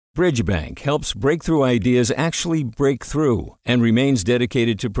Bridgebank helps breakthrough ideas actually break through and remains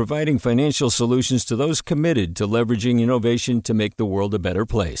dedicated to providing financial solutions to those committed to leveraging innovation to make the world a better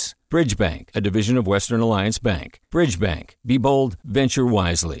place. Bridgebank, a division of Western Alliance Bank. Bridgebank. Be bold, venture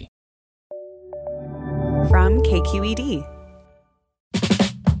wisely. From KQED.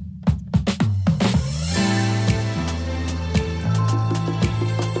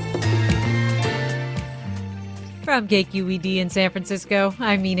 From KQED in San Francisco,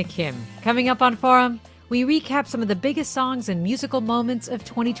 I'm Mina Kim. Coming up on Forum, we recap some of the biggest songs and musical moments of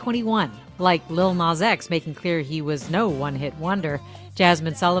 2021, like Lil Nas X making clear he was no one-hit wonder,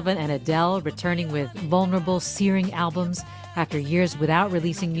 Jazmine Sullivan and Adele returning with vulnerable, searing albums after years without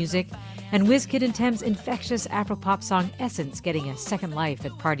releasing music, and Wizkid and Tems' infectious Afropop song Essence getting a second life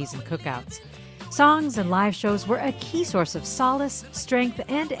at parties and cookouts. Songs and live shows were a key source of solace, strength,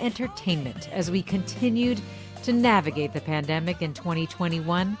 and entertainment as we continued to navigate the pandemic in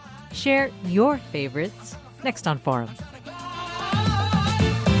 2021. Share your favorites next on Forum.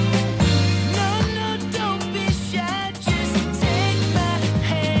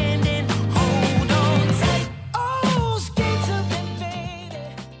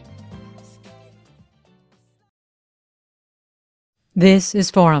 This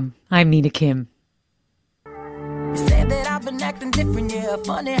is Forum. I'm Mina Kim. Acting different, yeah.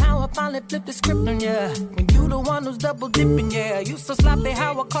 Funny how I finally flipped the script on ya. When you the one who's double dipping, yeah. You so sloppy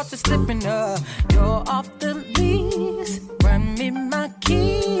how I caught you slipping, You're off the lease, run me my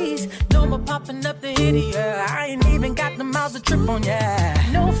keys. No more popping up the hitty, yeah. I ain't even got the miles to trip on, yeah.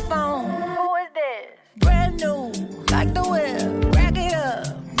 No phone, who is this? Brand new, like the whip, rack it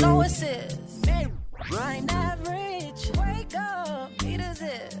up, no assist. Right average, wake up, beat a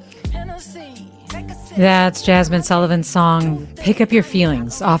zip, Hennessy. That's Jazmine Sullivan's song, Pick Up Your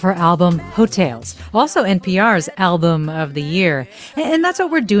Feelings, off her album, Hotels, also NPR's Album of the Year. And that's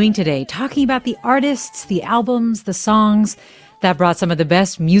what we're doing today, talking about the artists, the albums, the songs that brought some of the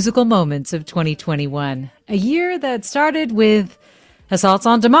best musical moments of 2021. A year that started with assaults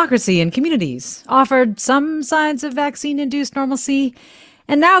on democracy and communities, offered some signs of vaccine-induced normalcy,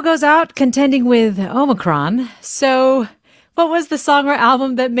 and now goes out contending with Omicron. So what was the song or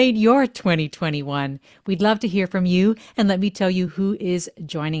album that made your 2021? We'd love to hear from you, and let me tell you who is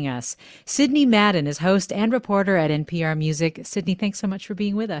joining us. Sydney Madden is host and reporter at NPR Music. Sydney, thanks so much for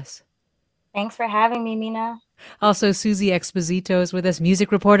being with us. Thanks for having me, Mina. Also, Susie Exposito is with us,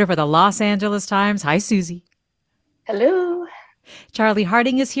 music reporter for the Los Angeles Times. Hi, Susie. Hello. Charlie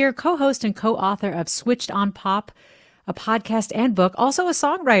Harding is here, co-host and co-author of Switched on Pop, a podcast and book, also a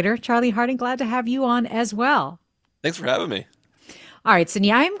songwriter. Charlie Harding, glad to have you on as well. Thanks for having me. All right,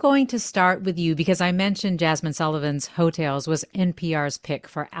 Sydney, I'm going to start with you because I mentioned Jazmine Sullivan's Hotels was NPR's pick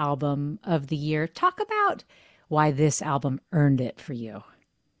for Album of the Year. Talk about why this album earned it for you.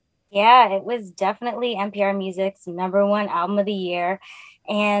 Yeah, it was definitely NPR Music's #1 album of the year.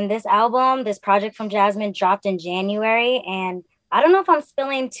 And this album, this project from Jazmine, dropped in January. And I don't know if I'm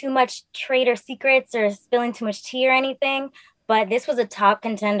spilling too much trade or secrets or spilling too much tea or anything, but this was a top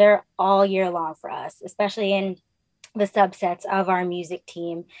contender all year long for us, especially in the subsets of our music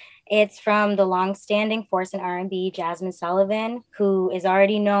team. It's from the longstanding force in R&B, Jazmine Sullivan, who is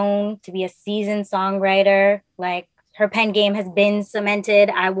already known to be a seasoned songwriter. Like, her pen game has been cemented.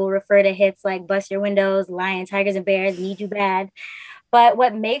 I will refer to hits like Bust Your Windows, Lion, Tigers and Bears, Need You Bad. But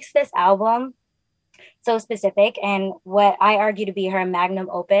what makes this album so specific, and what I argue to be her magnum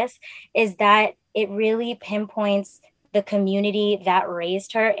opus, is that it really pinpoints the community that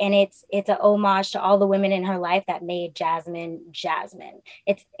raised her. And it's a homage to all the women in her life that made Jazmine Jazmine.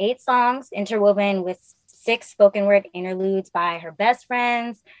 It's 8 songs interwoven with 6 spoken word interludes by her best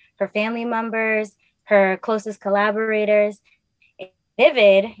friends, her family members, her closest collaborators. It's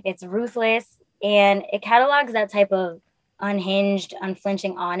vivid, it's ruthless, and it catalogs that type of unhinged,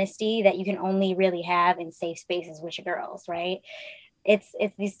 unflinching honesty that you can only really have in safe spaces with your girls, right? It's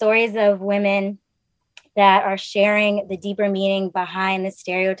these stories of women that are sharing the deeper meaning behind the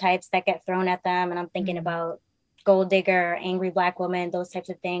stereotypes that get thrown at them. And I'm thinking about gold digger, angry Black woman, those types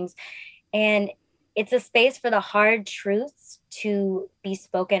of things. And it's a space for the hard truths to be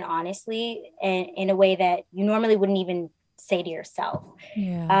spoken honestly and in a way that you normally wouldn't even say to yourself.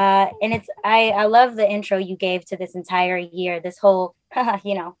 Yeah. And I love the intro you gave to this entire year, this whole,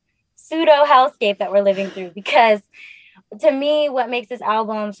 pseudo hellscape that we're living through, because to me, what makes this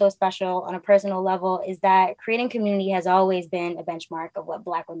album so special on a personal level is that creating community has always been a benchmark of what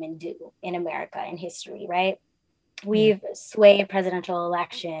Black women do in America in history, right? We've swayed presidential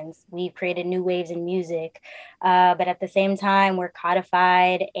elections. We've created new waves in music. But at the same time, we're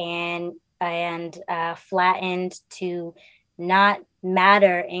codified and flattened to not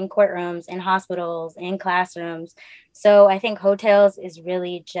matter in courtrooms, in hospitals, in classrooms. So I think Hotels is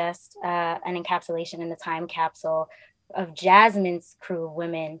really just an encapsulation in the time capsule of Jasmine's crew of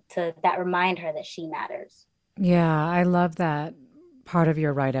women that remind her that she matters. Yeah, I love that part of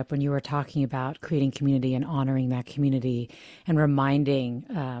your write up when you were talking about creating community and honoring that community and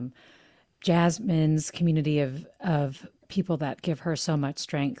reminding Jasmine's community of people that give her so much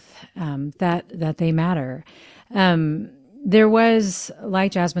strength, that they matter. There was,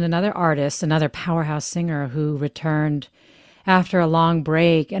 like Jasmine, another artist, another powerhouse singer who returned after a long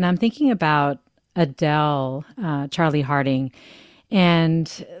break. And I'm thinking about Adele, Charlie Harding.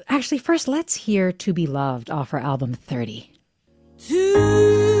 And actually, first, let's hear To Be Loved off her album 30.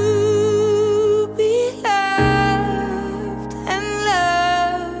 To be loved and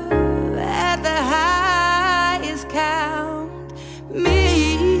love at the highest count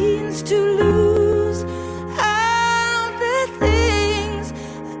means to lose all the things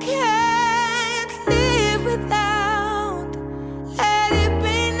I can't live without. Let it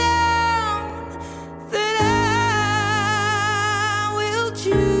be known that I will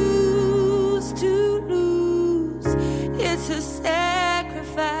choose to lose. It's a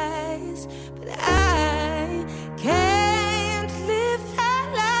sacrifice, but I can't live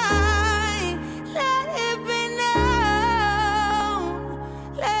that life. Let it be known,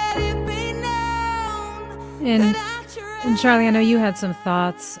 let it be known And, that I and Charlie, I know you had some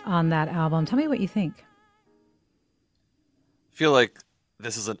thoughts on that album. Tell me what you think. I feel like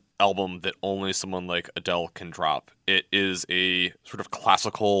this is an album that only someone like Adele can drop. It is a sort of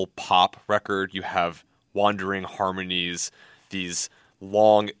classical pop record. You have wandering harmonies, these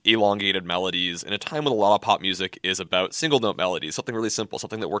long, elongated melodies, in a time when a lot of pop music is about single note melodies, something really simple,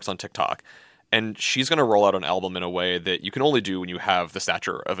 something that works on TikTok. And she's going to roll out an album in a way that you can only do when you have the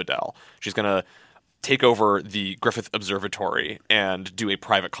stature of Adele. She's going to take over the Griffith Observatory and do a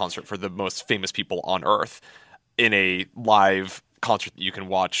private concert for the most famous people on Earth in a live concert that you can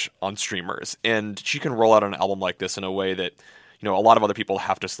watch on streamers. And she can roll out an album like this in a way that, you know, a lot of other people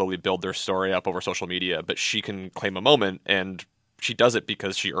have to slowly build their story up over social media, but she can claim a moment, and she does it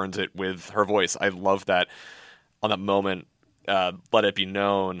because she earns it with her voice. I love that on that moment, Let It Be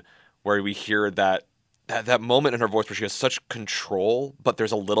Known, where we hear that moment in her voice where she has such control, but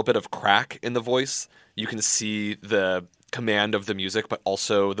there's a little bit of crack in the voice. You can see the command of the music, but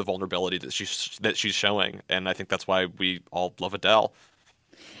also the vulnerability that she's showing. And I think that's why we all love Adele.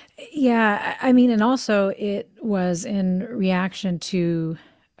 Yeah, I mean, and also it was in reaction to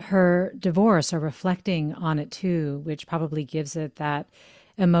her divorce or reflecting on it too, which probably gives it that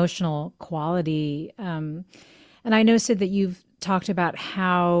emotional quality. And I know, Sid, that you've talked about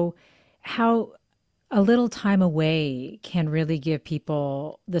how a little time away can really give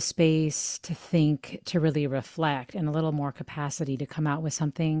people the space to think, to really reflect, and a little more capacity to come out with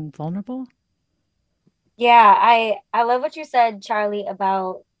something vulnerable. Yeah, I love what you said, Charlie,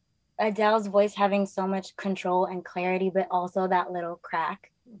 about Adele's voice having so much control and clarity, but also that little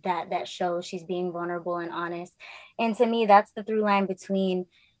crack that shows she's being vulnerable and honest. And to me, that's the through line between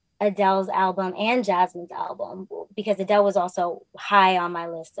Adele's album and Jasmine's album, because Adele was also high on my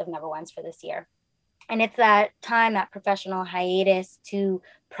list of number ones for this year. And it's that time, that professional hiatus to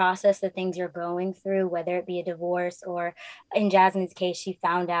process the things you're going through, whether it be a divorce or, in Jasmine's case, she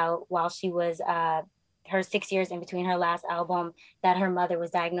found out while she was her 6 years in between her last album that her mother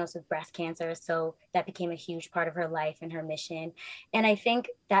was diagnosed with breast cancer. So that became a huge part of her life and her mission. And I think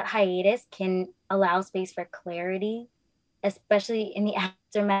that hiatus can allow space for clarity, especially in the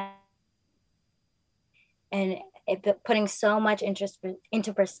aftermath, and putting so much interest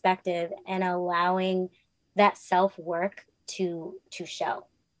into perspective and allowing that self-work to show.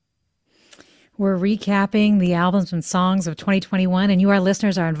 We're recapping the albums and songs of 2021, and you, our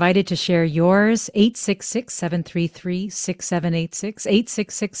listeners, are invited to share yours. 866-733-6786.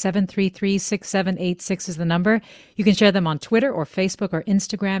 866-733-6786 is the number. You can share them on Twitter or Facebook or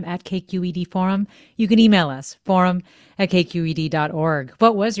Instagram at KQED Forum. You can email us, forum@kqed.org.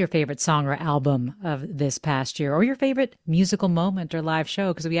 What was your favorite song or album of this past year, or your favorite musical moment or live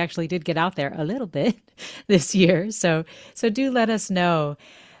show? Because we actually did get out there a little bit this year. So do let us know.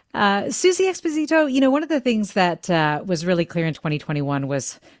 Susie Exposito, one of the things that was really clear in 2021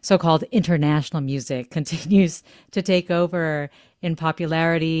 was so-called international music continues to take over in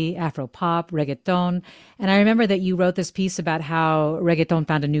popularity, Afro-pop, reggaeton. And I remember that you wrote this piece about how reggaeton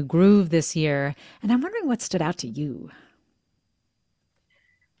found a new groove this year. And I'm wondering what stood out to you.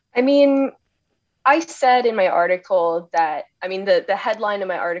 I mean, I said in my article that, the headline of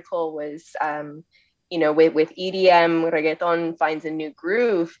my article was, with EDM, reggaeton finds a new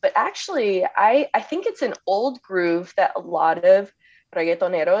groove. But actually, I think it's an old groove that a lot of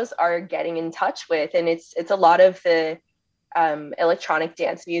reggaetoneros are getting in touch with. And it's a lot of the electronic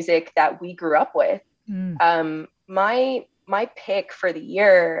dance music that we grew up with. My pick for the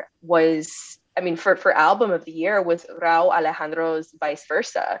year was, for album of the year was Rauw Alejandro's Vice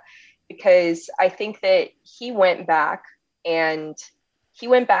Versa, because I think that he went back to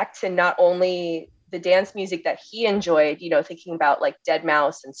not only the dance music that he enjoyed, thinking about like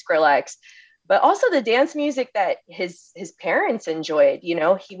Deadmau5 and Skrillex, but also the dance music that his parents enjoyed.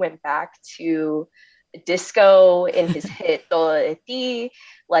 He went back to disco in his hit Todo de Ti.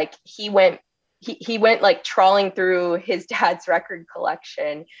 Like he went like trawling through his dad's record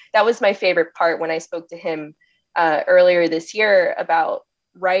collection. That was my favorite part when I spoke to him earlier this year about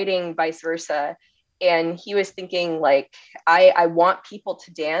writing Vice Versa. And he was thinking like, I want people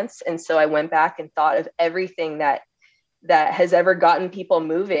to dance. And so I went back and thought of everything that has ever gotten people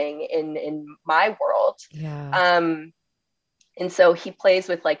moving in my world. Yeah. And so he plays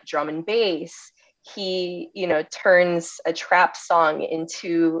with like drum and bass. He, turns a trap song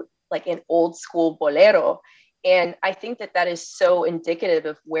into like an old school bolero. And I think that is so indicative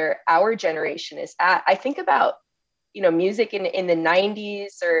of where our generation is at. I think about, music in the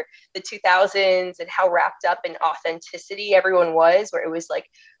 90s or the 2000s and how wrapped up in authenticity everyone was, where it was like,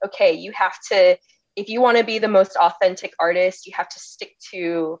 okay, you have to, if you want to be the most authentic artist, you have to stick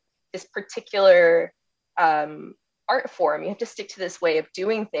to this particular art form. You have to stick to this way of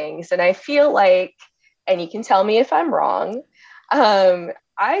doing things. And I feel like, and you can tell me if I'm wrong,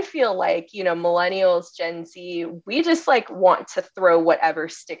 I feel like, millennials, Gen Z, we just like want to throw whatever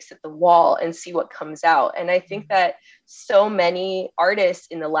sticks at the wall and see what comes out. And I think that so many artists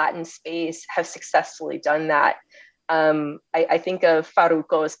in the Latin space have successfully done that. I think of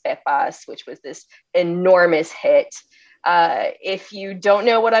Farruko's Pepas, which was this enormous hit. If you don't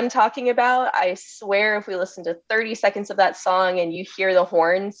know what I'm talking about, I swear if we listen to 30 seconds of that song and you hear the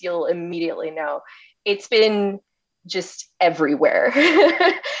horns, you'll immediately know. It's been just everywhere.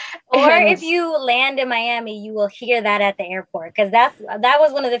 Or if you land in Miami, you will hear that at the airport, because that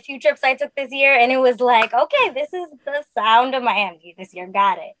was one of the few trips I took this year, and it was like, okay, this is the sound of Miami this year.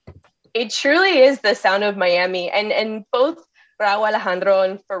 Got it. It truly is the sound of Miami, and both Rauw Alejandro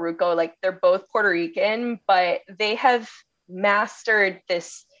and Farruko, like they're both Puerto Rican, but they have mastered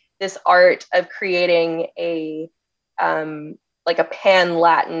this art of creating a like a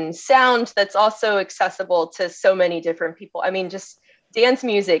pan-Latin sound that's also accessible to so many different people. Just dance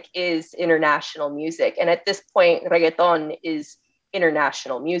music is international music. And at this point, reggaeton is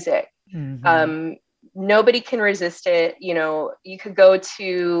international music. Mm-hmm. Nobody can resist it. You could go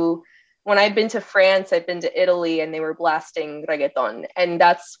to, when I've been to France, I've been to Italy, and they were blasting reggaeton. And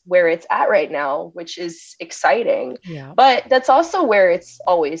that's where it's at right now, which is exciting. Yeah. But that's also where it's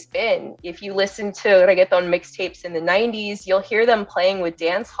always been. If you listen to reggaeton mixtapes in the 90s, you'll hear them playing with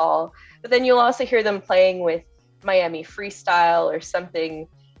dance hall, but then you'll also hear them playing with Miami freestyle or something,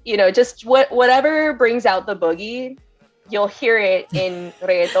 just whatever brings out the boogie, you'll hear it in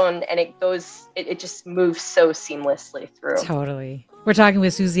reggaeton, and it just moves so seamlessly through. Totally. We're talking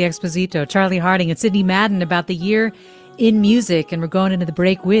with Susie Exposito, Charlie Harding, and Sydney Madden about the year in music, and we're going into the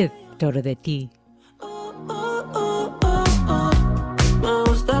break with Todo de Ti.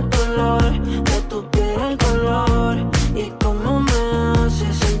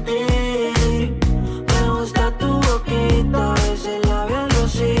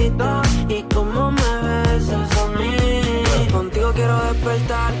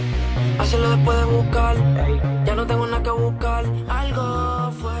 Hacerlo después de buscar, ya no tengo nada que buscar,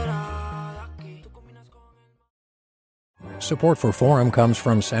 algo fuera de aquí. Support for Forum comes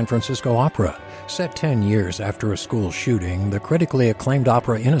from San Francisco Opera. Set 10 years after a school shooting, the critically acclaimed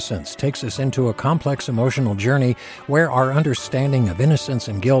opera Innocence takes us into a complex emotional journey where our understanding of innocence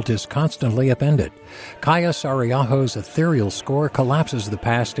and guilt is constantly upended. Kaya Sariaho's ethereal score collapses the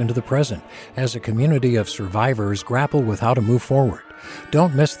past into the present as a community of survivors grapple with how to move forward.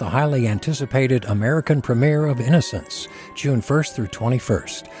 Don't miss the highly anticipated American premiere of Innocence, June 1st through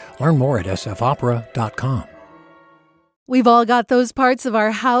 21st. Learn more at sfopera.com. We've all got those parts of our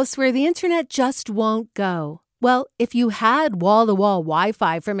house where the internet just won't go. Well, if you had wall-to-wall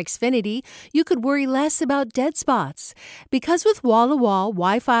Wi-Fi from Xfinity, you could worry less about dead spots. Because with wall-to-wall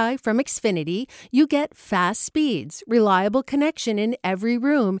Wi-Fi from Xfinity, you get fast speeds, reliable connection in every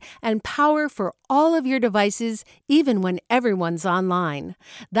room, and power for all of your devices, even when everyone's online.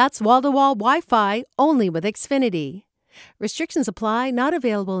 That's wall-to-wall Wi-Fi only with Xfinity. Restrictions apply, not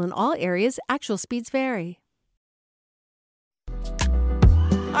available in all areas. Actual speeds vary.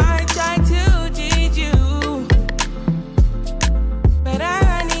 I tried to teach you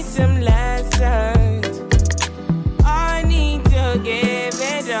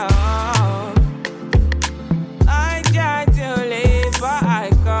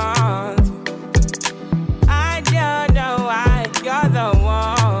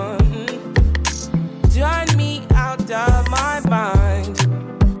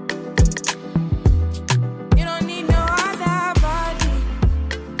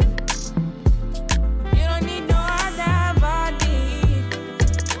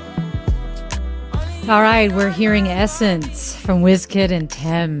All right, we're hearing Essence from WizKid and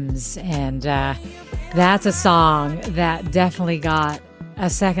Tems, and that's a song that definitely got a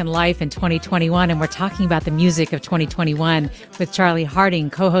second life in 2021, and we're talking about the music of 2021 with Charlie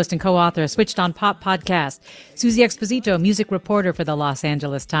Harding, co-host and co-author of Switched on Pop podcast, Susie Exposito, music reporter for the Los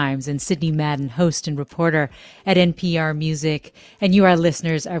Angeles Times, and Sydney Madden, host and reporter at NPR Music. And you, our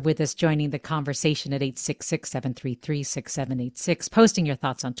listeners, are with us joining the conversation at 866-733-6786, posting your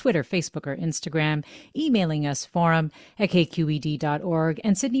thoughts on Twitter, Facebook, or Instagram, emailing us forum@kqed.org.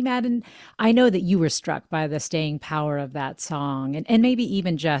 And Sydney Madden, I know that you were struck by the staying power of that song, and maybe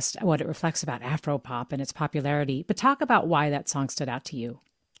even just what it reflects about Afropop and its popularity. But talk about why that song stood out to you.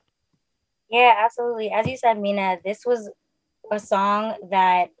 Yeah, absolutely. As you said, Mina, this was a song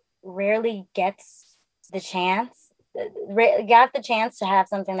that rarely gets the chance, got the chance to have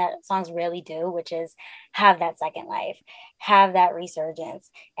something that songs rarely do, which is have that second life, have that resurgence,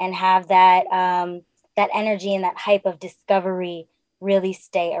 and have that that energy and that hype of discovery really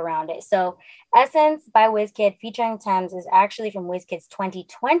stay around it. So Essence by WizKid featuring Tems is actually from WizKid's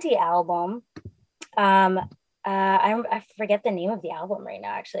 2020 album. I forget the name of the album right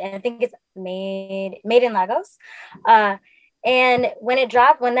now, actually. I think it's Made in Lagos. And when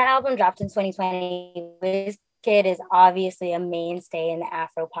that album dropped in 2020, WizKid is obviously a mainstay in the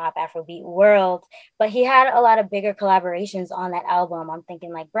Afropop, Afrobeat world, but he had a lot of bigger collaborations on that album. I'm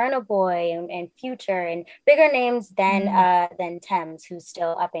thinking like Burna Boy and Future and bigger names than Tems, who's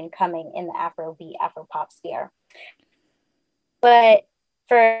still up and coming in the Afrobeat, Afropop sphere. But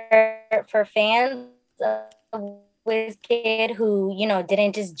for fans of WizKid who,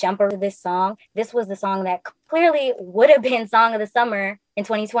 didn't just jump over this song, this was the song that clearly would have been Song of the Summer in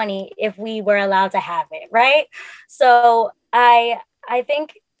 2020 if we were allowed to have it, right? So I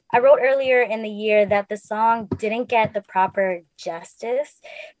think I wrote earlier in the year that the song didn't get the proper justice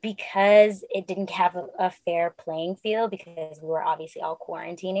because it didn't have a fair playing field, because we were obviously all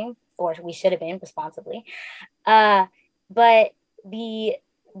quarantining, or we should have been responsibly. But the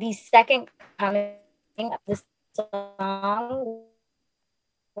second coming of this song,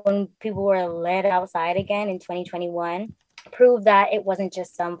 when people were let outside again in 2021, proved that it wasn't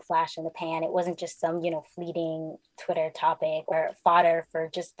just some flash in the pan. It wasn't just some, fleeting Twitter topic or fodder for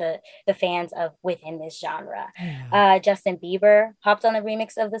just the fans of within this genre. Yeah. Justin Bieber hopped on the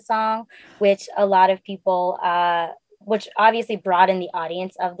remix of the song, which a lot of people, which obviously broadened the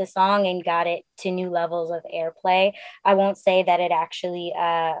audience of the song and got it to new levels of airplay. I won't say that it actually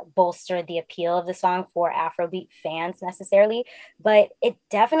bolstered the appeal of the song for Afrobeat fans necessarily, but it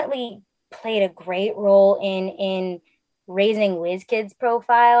definitely played a great role in raising WizKid's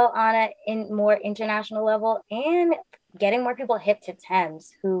profile on a more international level and getting more people hip to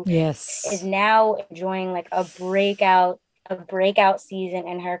Tems, who is now enjoying like a breakout season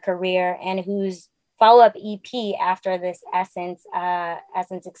in her career, and whose follow-up EP after this Essence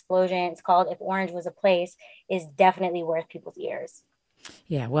explosion, it's called If Orange Was a Place, is definitely worth people's ears.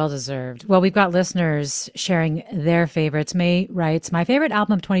 Yeah, well deserved. Well, we've got listeners sharing their favorites. May writes, my favorite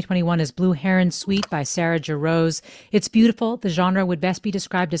album of 2021 is Blue Heron Suite by Sarah Jarosz. It's beautiful. The genre would best be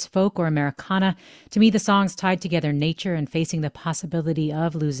described as folk or Americana. To me, the songs tied together nature and facing the possibility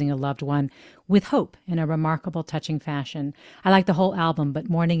of losing a loved one with hope in a remarkable, touching fashion. I like the whole album, but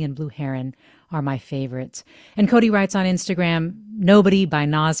Morning and Blue Heron are my favorites. And Cody writes on Instagram, Nobody by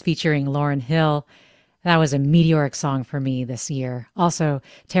Nas featuring Lauryn Hill. That was a meteoric song for me this year. Also,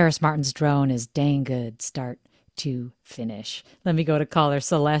 Terrace Martin's Drone is dang good, start to finish. Let me go to caller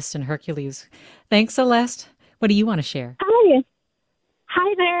Celeste and Hercules. Thanks, Celeste. What do you want to share? Hi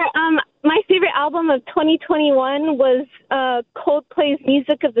there. My favorite album of 2021 was Coldplay's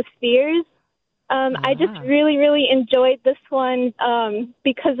Music of the Spheres. I just really, really enjoyed this one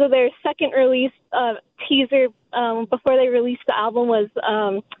because of their second release teaser before they released the album was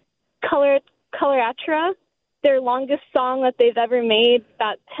Coloratura, their longest song that they've ever made,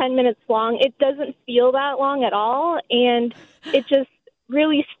 about 10 minutes long. It doesn't feel that long at all, and it just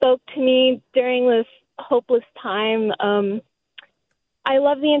really spoke to me during this hopeless time. I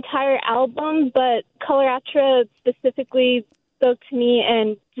love the entire album, but Coloratura specifically spoke to me,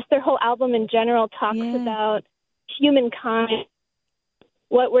 and just their whole album in general talks about humankind,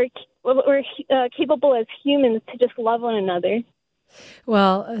 what we're capable as humans to just love one another.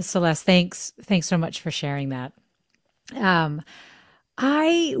 Well, Celeste, thanks so much for sharing that.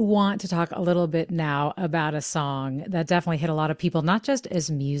 I want to talk a little bit now about a song that definitely hit a lot of people, not just as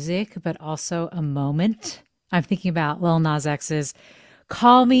music, but also a moment. I'm thinking about Lil Nas X's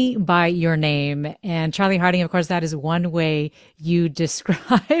Call Me By Your Name. And Charlie Harding, of course, that is one way you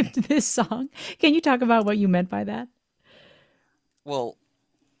described this song. Can you talk about what you meant by that? Well,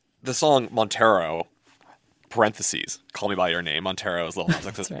 the song Montero parentheses, Call Me By Your Name, Montero is Lil Nas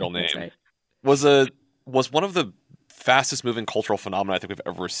X's real name, right. was one of the fastest moving cultural phenomena I think we've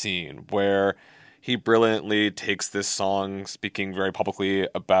ever seen, where he brilliantly takes this song, speaking very publicly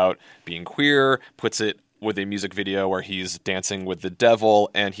about being queer, puts it with a music video where he's dancing with the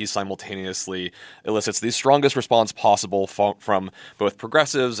devil, and he simultaneously elicits the strongest response possible from both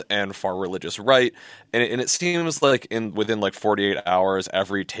progressives and far religious right. And it seems like within like 48 hours,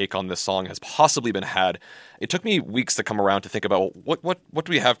 every take on this song has possibly been had. It took me weeks to come around to think about what do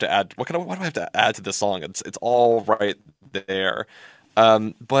we have to add? What do I have to add to this song? It's all right there.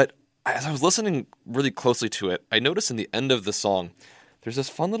 But as I was listening really closely to it, I noticed in the end of the song, there's this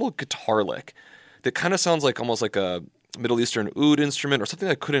fun little guitar lick that kind of sounds like almost like a Middle Eastern oud instrument or something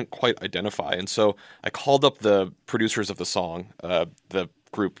I couldn't quite identify. And so I called up the producers of the song, the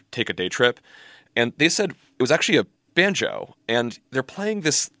group Take a Day Trip, and they said it was actually a banjo. And they're playing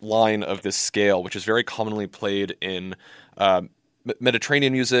this line of this scale, which is very commonly played in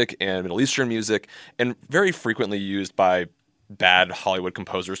Mediterranean music and Middle Eastern music, and very frequently used by bad Hollywood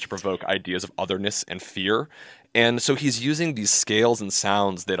composers to provoke ideas of otherness and fear. And so he's using these scales and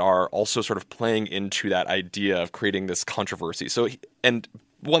sounds that are also sort of playing into that idea of creating this controversy. So, and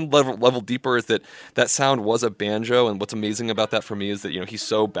one level deeper is that sound was a banjo. And what's amazing about that for me is that, he's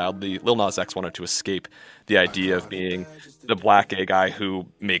so badly, Lil Nas X wanted to escape the idea of being the black gay guy who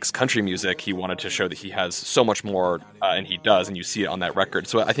makes country music. He wanted to show that he has so much more, and he does, and you see it on that record.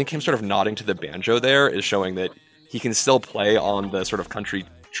 So I think him sort of nodding to the banjo there is showing that he can still play on the sort of country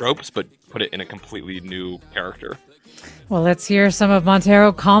tropes, but put it in a completely new character. Well, let's hear some of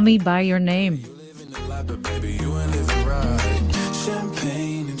Montero, Call Me By Your Name.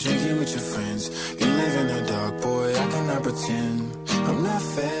 Champagne and drinking with your friends. You live in the dark, boy, I cannot pretend. I'm not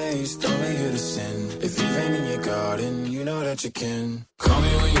faced, only here to sin. If you've rain in your garden, you know that you can. Call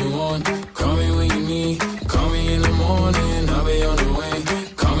me when you want, call me when you need. Call me in the morning, I'll be on the way.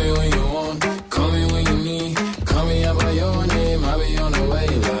 Call me when you want, call me when you need. Call me out by your name, I'll be on the way.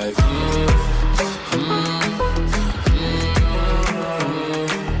 Like,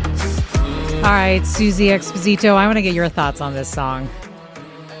 All right, Susie Exposito, I want to get your thoughts on this song.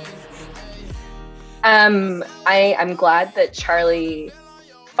 I'm glad that Charlie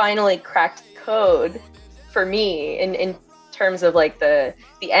finally cracked the code for me in terms of like the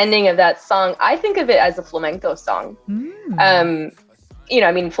ending of that song. I think of it as a flamenco song.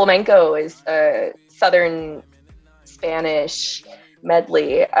 Flamenco is a Southern Spanish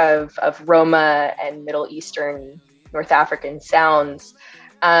medley of Roma and Middle Eastern, North African sounds.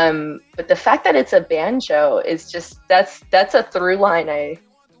 But the fact that it's a banjo is just, that's a through line I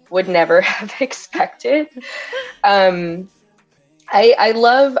would never have expected. I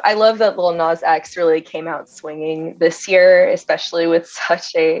love that Lil Nas X really came out swinging this year, especially with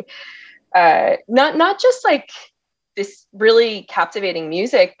such a, not just like this really captivating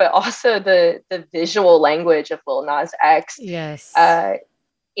music, but also the visual language of Lil Nas X. Yes.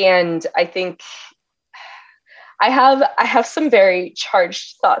 And I think I have some very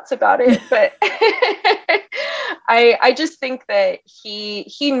charged thoughts about it, but I just think that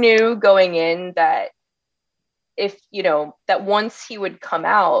he knew going in that if, that once he would come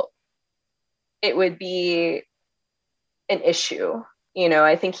out, it would be an issue.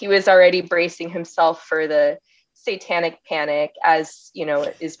 I think he was already bracing himself for the satanic panic, as,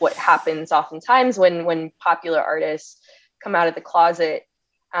 is what happens oftentimes when popular artists come out of the closet.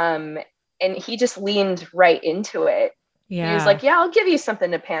 And he just leaned right into it. Yeah. He was like, yeah, I'll give you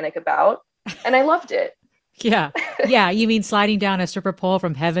something to panic about. And I loved it. Yeah. Yeah. You mean sliding down a stripper pole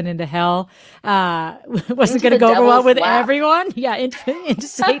from heaven into hell? Wasn't going to go over well with everyone? Yeah. Into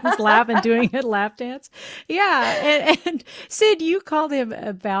Satan's lap and doing a lap dance. Yeah. And Sid, you called him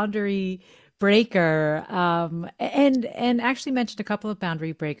a boundary breaker, and actually mentioned a couple of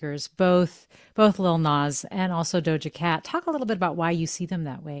boundary breakers, both Lil Nas and also Doja Cat. Talk a little bit about why you see them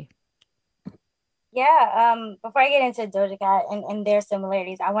that way. Yeah, before I get into Doja Cat and their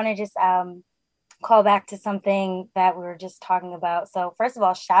similarities, I want to just call back to something that we were just talking about. So first of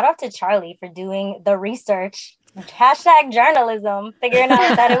all, shout out to Charlie for doing the research, #journalism, figuring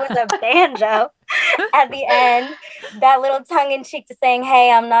out that it was a banjo at the end. That little tongue-in-cheek to saying,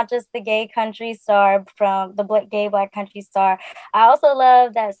 hey, I'm not just the gay country star from the gay black country star. I also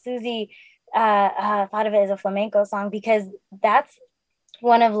love that Susie thought of it as a flamenco song, because that's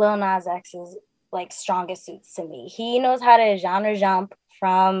one of Lil Nas X's like strongest suits to me. He knows how to genre jump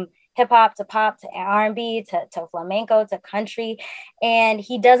from hip hop to pop to R&B to flamenco to country, and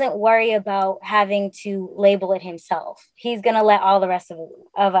he doesn't worry about having to label it himself. He's gonna let all the rest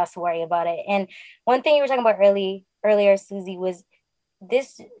of us worry about it. And one thing you were talking about earlier, Susie, was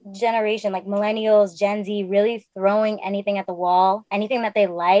this generation, like millennials, Gen Z, really throwing anything at the wall, anything that they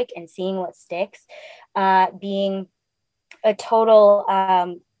like and seeing what sticks, being a total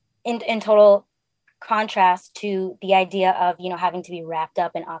in total contrast to the idea of, you know, having to be wrapped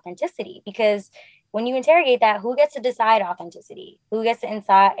up in authenticity. Because when you interrogate that, who gets to decide authenticity? Who gets to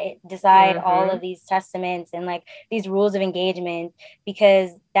decide all of these testaments and like these rules of engagement?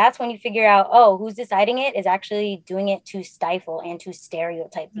 Because that's when you figure out, oh, who's deciding it is actually doing it to stifle and to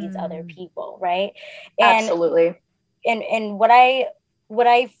stereotype these other people, right? And, absolutely. And what I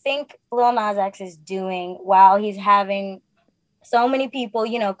think Lil Nas X is doing while he's having so many people,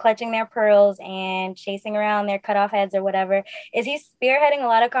 you know, clutching their pearls and chasing around their cutoff heads or whatever, is he's spearheading a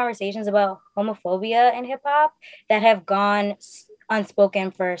lot of conversations about homophobia in hip hop that have gone unspoken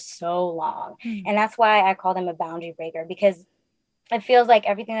for so long. And that's why I call him a boundary breaker, because it feels like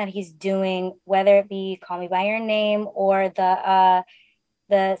everything that he's doing, whether it be Call Me by Your Name or the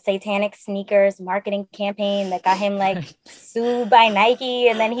satanic sneakers marketing campaign that got him like sued by Nike,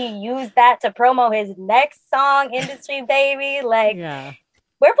 and then he used that to promo his next song, Industry Baby. Like,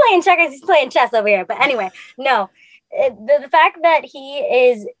 we're playing checkers, he's playing chess over here. But anyway, no, the fact that he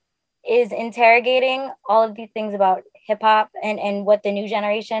is interrogating all of these things about hip hop and what the new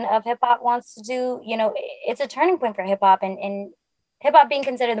generation of hip hop wants to do, you know, it's a turning point for hip hop, and hip hop being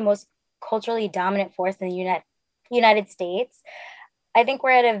considered the most culturally dominant force in the United States. I think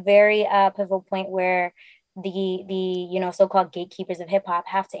we're at a very pivotal point where the you know, so-called gatekeepers of hip hop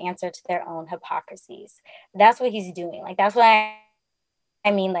have to answer to their own hypocrisies. That's what he's doing. Like, that's why I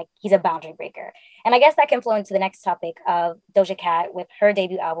mean, like, he's a boundary breaker. And I guess that can flow into the next topic of Doja Cat with her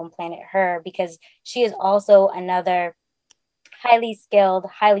debut album, Planet Her, because she is also another highly skilled,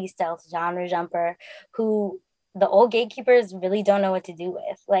 highly stealth genre jumper who the old gatekeepers really don't know what to do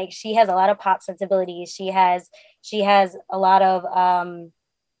with. Like, she has a lot of pop sensibilities. She has a lot of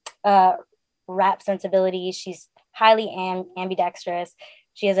rap sensibilities. She's highly ambidextrous.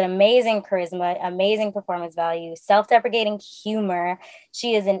 She has an amazing charisma, amazing performance value, self-deprecating humor.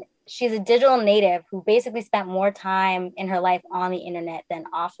 She's a digital native who basically spent more time in her life on the internet than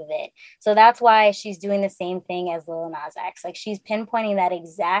off of it. So that's why she's doing the same thing as Lil Nas X. Like, she's pinpointing that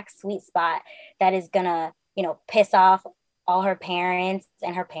exact sweet spot that is gonna, you know, piss off all her parents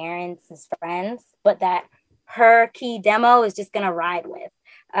and her parents' friends, but that her key demo is just gonna ride with.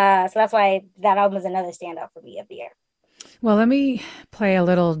 So that's why that album is another standout for me of the year. Well, let me play a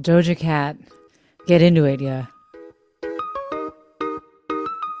little Doja Cat. Get into it, yeah.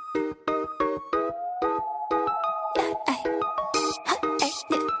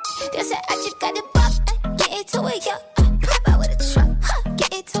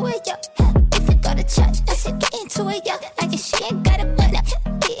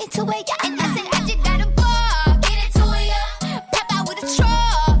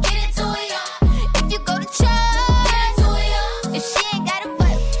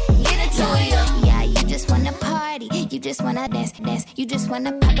 You just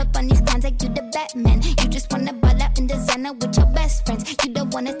wanna pop up on these cons like you the Batman. You just wanna ball out in designer with your best friends. You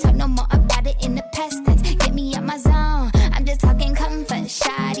don't wanna talk no more about it in the past tense. Get me out my zone. I'm just talking comfort,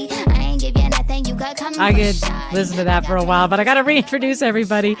 shoddy. I ain't give you nothing, you got comfort. I could listen to that for a while, but I gotta reintroduce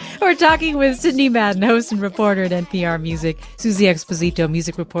everybody. We're talking with Sydney Madden, host and reporter at NPR Music, Susie Exposito,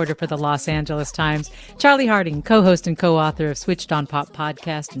 music reporter for the Los Angeles Times, Charlie Harding, co-host and co-author of Switched on Pop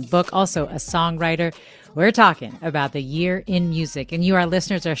podcast and book, also a songwriter. We're talking about the year in music, and you, our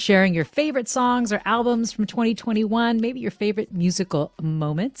listeners, are sharing your favorite songs or albums from 2021, maybe your favorite musical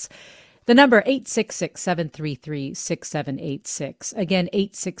moments. The number 866-733-6786. Again,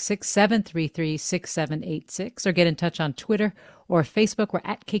 866-733-6786. Or get in touch on Twitter or Facebook. We're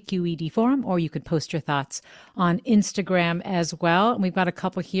at KQED Forum, or you could post your thoughts on Instagram as well. And we've got a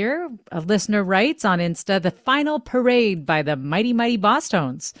couple here. A listener writes on Insta, "The Final Parade by the Mighty Mighty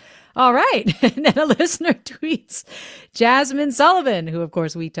Bosstones." All right. And then a listener tweets Jasmine Sullivan, who, of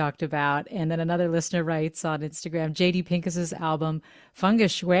course, we talked about. And then another listener writes on Instagram, J.D. Pincus's album, Feng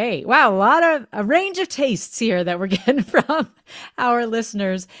Shui. Wow, a range of tastes here that we're getting from our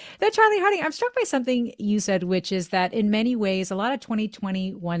listeners. Then, Charlie Harding, I'm struck by something you said, which is that in many ways, a lot of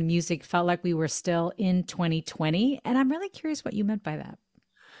 2021 music felt like we were still in 2020. And I'm really curious what you meant by that.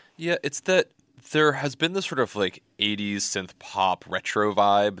 Yeah, it's that there has been this sort of like 80s synth pop retro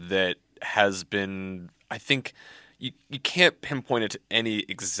vibe that has been, I think, you can't pinpoint it to any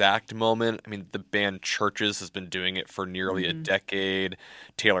exact moment. I mean, the band Churches has been doing it for nearly a decade.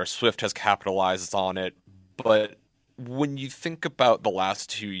 Taylor Swift has capitalized on it. But when you think about the last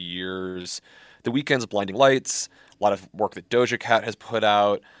 2 years, The Weeknd's Blinding Lights, a lot of work that Doja Cat has put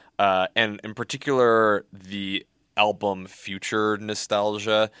out, and in particular, the album future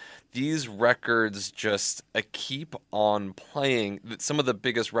nostalgia. These records just keep on playing. Some of the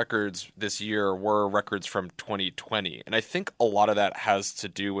biggest records this year were records from 2020. And I think a lot of that has to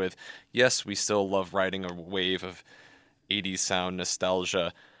do with, yes, we still love riding a wave of 80s sound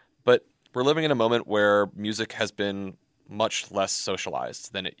nostalgia, but we're living in a moment where music has been much less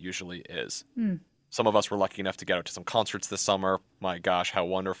socialized than it usually is. Some of us were lucky enough to get out to some concerts this summer. My gosh, how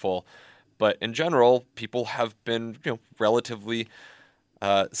wonderful. But in general, people have been, relatively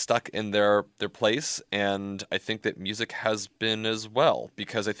stuck in their place. And I think that music has been as well,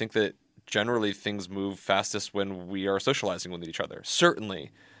 because I think that generally things move fastest when we are socializing with each other.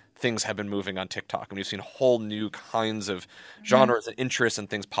 Certainly, things have been moving on TikTok, and we've seen whole new kinds of genres and interests and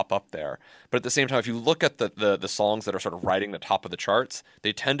things pop up there. But at the same time, if you look at the songs that are sort of riding the top of the charts,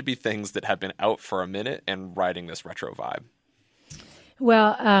 they tend to be things that have been out for a minute and riding this retro vibe.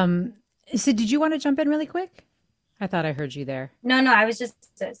 Well, so did you want to jump in really quick? I thought I heard you there. No, I was just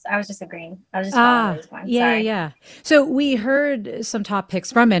agreeing. I was just following those ones. Sorry. Yeah. So we heard some top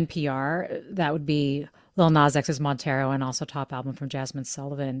picks from NPR. That would be Lil Nas X's Montero, and also top album from Jasmine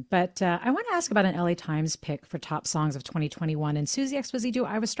Sullivan. But I want to ask about an LA Times pick for top songs of 2021. And Susie Exposito,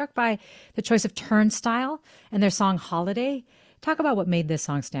 I was struck by the choice of Turnstile and their song Holiday. Talk about what made this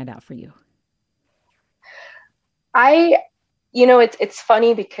song stand out for you. It's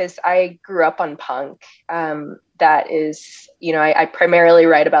funny because I grew up on punk. That is, I primarily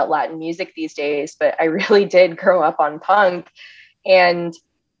write about Latin music these days, but I really did grow up on punk. And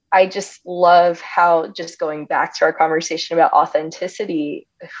I just love how, just going back to our conversation about authenticity,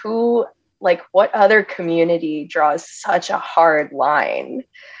 what other community draws such a hard line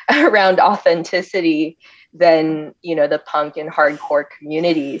around authenticity than, the punk and hardcore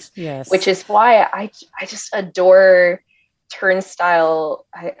communities. Yes. Which is why I just adore Turnstile.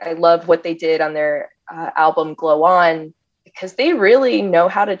 I love what they did on their album Glow On, because they really know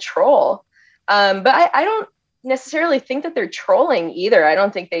how to troll. But I don't necessarily think that they're trolling either. I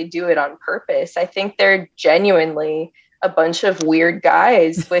don't think they do it on purpose. I think they're genuinely a bunch of weird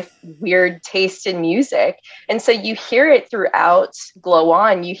guys with weird taste in music. And so you hear it throughout Glow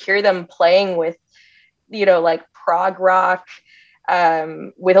On. You hear them playing with, prog rock,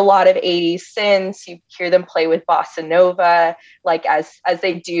 with a lot of 80s synths. You hear them play with bossa nova, as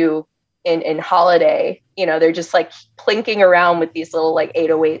they do in Holiday. They're just plinking around with these little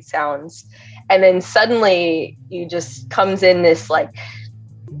 808 sounds. And then suddenly you just comes in this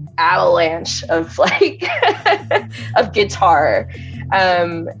avalanche of of guitar.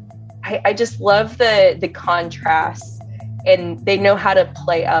 I just love the contrast, and they know how to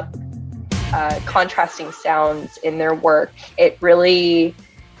play up contrasting sounds in their work. It really,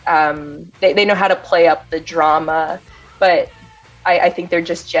 they know how to play up the drama, but I think they're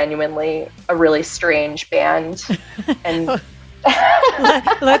just genuinely a really strange band. And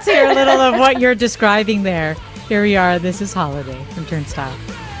let's hear a little of what you're describing there. Here we are. This is Holiday from Turnstile.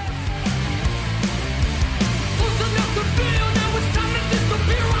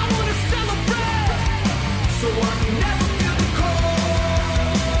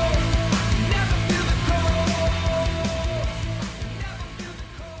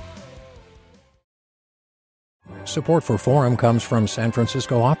 Support for Forum comes from San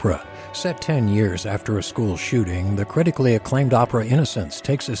Francisco Opera. Set 10 years after a school shooting, the critically acclaimed opera Innocence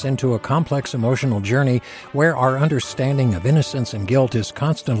takes us into a complex emotional journey where our understanding of innocence and guilt is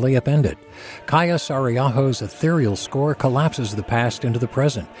constantly upended. Kaya Sariaho's ethereal score collapses the past into the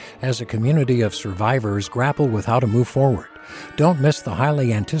present as a community of survivors grapple with how to move forward. Don't miss the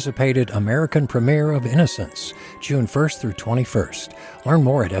highly anticipated American premiere of Innocence, June 1st through 21st. Learn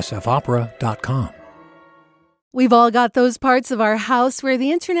more at sfopera.com. We've all got those parts of our house where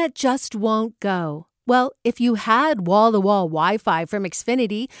the internet just won't go. Well, if you had wall-to-wall Wi-Fi from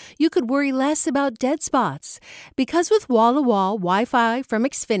Xfinity, you could worry less about dead spots. Because with wall-to-wall Wi-Fi from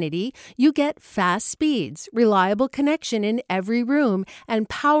Xfinity, you get fast speeds, reliable connection in every room, and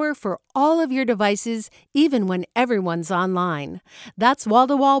power for all of your devices, even when everyone's online. That's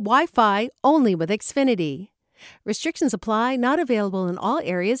wall-to-wall Wi-Fi only with Xfinity. Restrictions apply, not available in all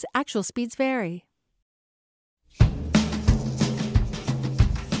areas. Actual speeds vary.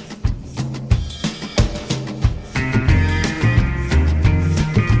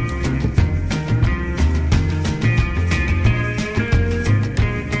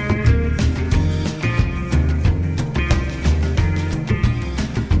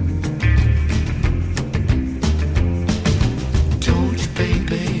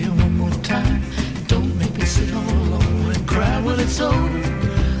 So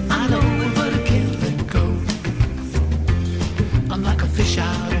I know, but I can't let go. I'm like a fish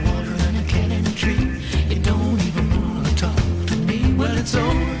out of water and a cat in a tree. It don't even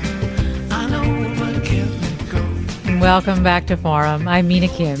welcome back to Forum. I'm Mina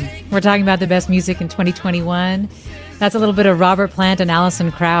Kim. We're talking about the best music in 2021. That's a little bit of Robert Plant and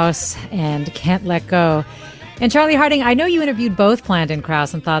Alison Krauss and Can't Let Go. And Charlie Harding, I know you interviewed both Plant and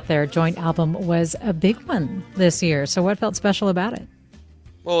Krauss and thought their joint album was a big one this year. So what felt special about it?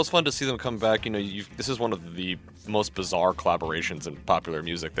 Well, it's fun to see them come back. You know, this is one of the most bizarre collaborations in popular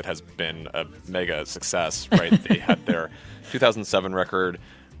music that has been a mega success, right? They had their 2007 record,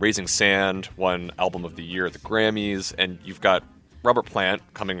 Raising Sand, won Album of the Year at the Grammys, and you've got Robert Plant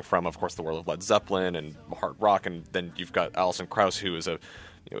coming from, of course, the world of Led Zeppelin and hard rock, and then you've got Alison Krauss, who is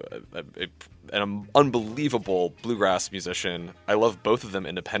an unbelievable bluegrass musician. I love both of them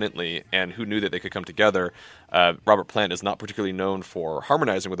independently, and who knew that they could come together? Robert Plant is not particularly known for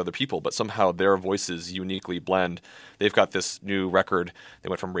harmonizing with other people, but somehow their voices uniquely blend. They've got this new record. They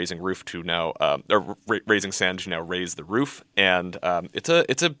went from Raising Roof to now, Raising Sand to now Raise the Roof, and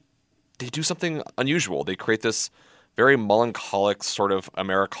they do something unusual. They create this very melancholic sort of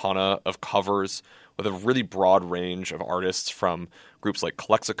Americana of covers with a really broad range of artists, from groups like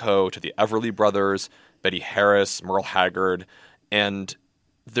Calexico to the Everly Brothers, Betty Harris, Merle Haggard, and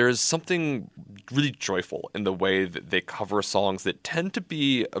there's something really joyful in the way that they cover songs that tend to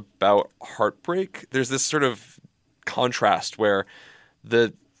be about heartbreak. There's this sort of contrast where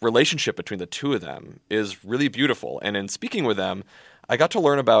the relationship between the two of them is really beautiful. And in speaking with them, I got to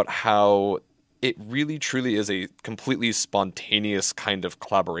learn about how it really truly is a completely spontaneous kind of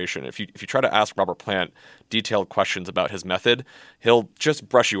collaboration. If you try to ask Robert Plant detailed questions about his method, he'll just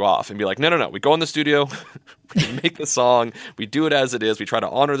brush you off and be like, no. We go in the studio, we make the song, we do it as it is, we try to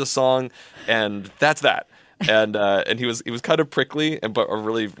honor the song, and that's that. And he was kind of prickly, but a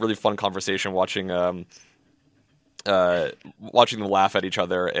really, really fun conversation watching them laugh at each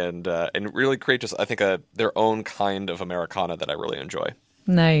other and really create just, I think, their own kind of Americana that I really enjoy.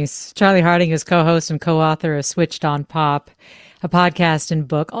 Nice. Charlie Harding is co-host and co-author of Switched on Pop, a podcast and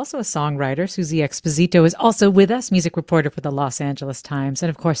book, also a songwriter. Susie Exposito is also with us, music reporter for the Los Angeles Times. And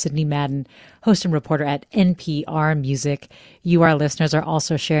of course, Sydney Madden, host and reporter at NPR Music. You, our listeners, are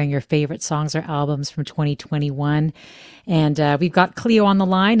also sharing your favorite songs or albums from 2021. And we've got Cleo on the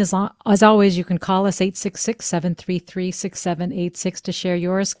line. As always, you can call us 866-733-6786 to share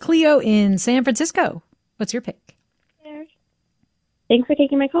yours. Cleo in San Francisco. What's your pick? Thanks for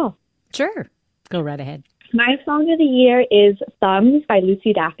taking my call. Sure. Go right ahead. My song of the year is Thumbs by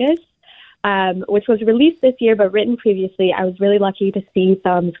Lucy Dacus, which was released this year but written previously. I was really lucky to see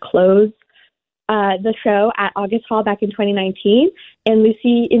Thumbs close the show at August Hall back in 2019. And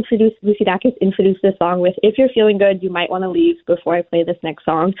Lucy Dacus introduced this song with, "If you're feeling good, you might want to leave before I play this next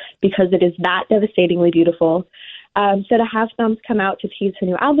song," because it is that devastatingly beautiful. So to have Thumbs come out to tease her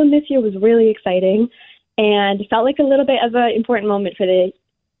new album this year was really exciting. And felt like a little bit of an important moment for at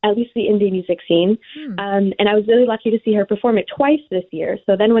least the indie music scene. And I was really lucky to see her perform it twice this year.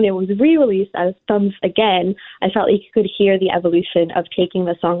 So then when it was re-released as Thumbs again, I felt like you could hear the evolution of taking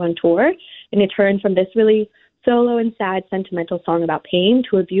the song on tour. And it turned from this really solo and sad sentimental song about pain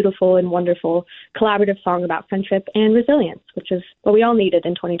to a beautiful and wonderful collaborative song about friendship and resilience, which is what we all needed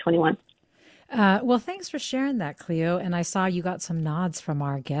in 2021. Well, thanks for sharing that, Cleo. And I saw you got some nods from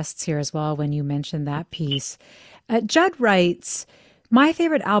our guests here as well when you mentioned that piece. Judd writes, "My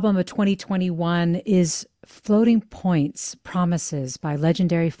favorite album of 2021 is Floating Points, Promises by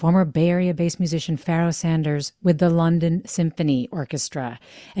legendary former Bay Area-based musician Pharoah Sanders with the London Symphony Orchestra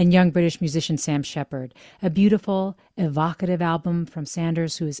and young British musician Sam Shepard. A beautiful, evocative album from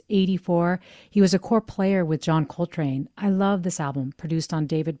Sanders, who is 84. He was a core player with John Coltrane. I love this album, produced on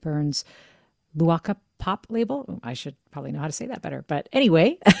David Byrne's Luaka Pop label. I should probably know how to say that better. But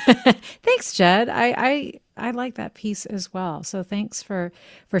anyway, thanks, Judd. I like that piece as well. So thanks for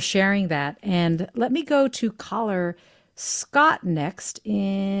sharing that. And let me go to caller Scott next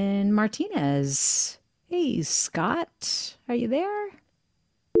in Martinez. Hey, Scott, are you there?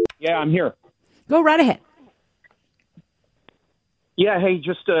 Yeah, I'm here. Go right ahead. Yeah, hey,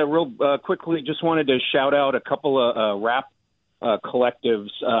 just real quickly, just wanted to shout out a couple of rap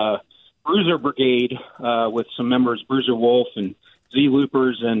collectives. Bruiser Brigade with some members, Bruiser Wolf and Z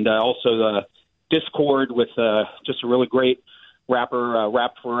Loopers, and also the Discord with just a really great rapper,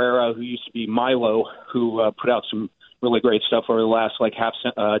 Rap Ferreira, who used to be Milo, who put out some really great stuff over the last half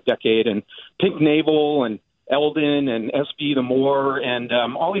decade, and Pink Navel and Eldon and SB the Moore, and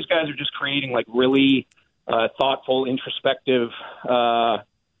all these guys are just creating really thoughtful, introspective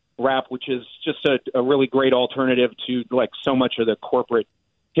rap, which is just a really great alternative to so much of the corporate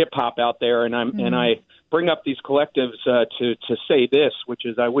hip hop out there. And I bring up these collectives to say this, which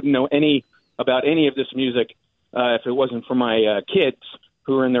is I wouldn't know about any of this music if it wasn't for my kids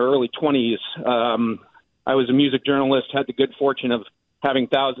who are in their early 20s. I was a music journalist, had the good fortune of having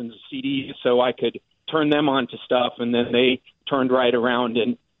thousands of CDs, so I could turn them on to stuff, and then they turned right around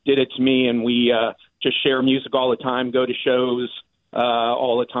and did it to me, and we just share music all the time, go to shows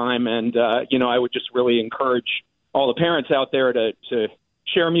all the time, and I would just really encourage all the parents out there to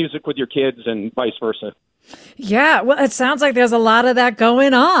share music with your kids and vice versa. Yeah, well, it sounds like there's a lot of that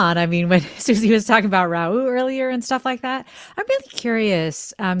going on. I mean, when Susie was talking about Raul earlier and stuff like that, I'm really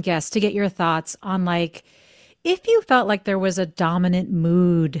curious, Guest, to get your thoughts on, like, if you felt like there was a dominant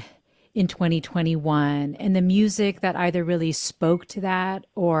mood in 2021 and the music that either really spoke to that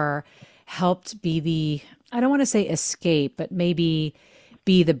or helped be the, I don't want to say escape, but maybe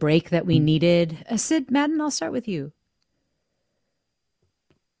be the break that we needed. Sid Madden, I'll start with you.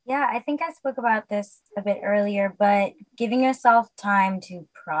 Yeah, I think I spoke about this a bit earlier, but giving yourself time to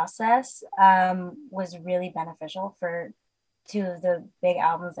process was really beneficial for two of the big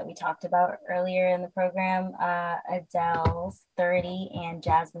albums that we talked about earlier in the program, Adele's 30 and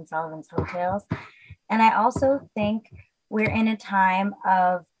Jazmine Sullivan's Hotels. And I also think we're in a time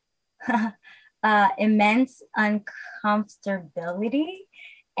of immense uncomfortability,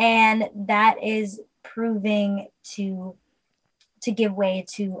 and that is proving to give way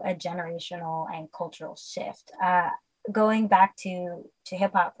to a generational and cultural shift. Going back to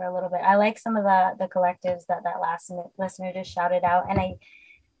hip hop for a little bit, I like some of the collectives that last listener just shouted out. And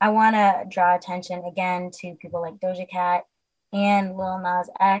I want to draw attention again to people like Doja Cat and Lil Nas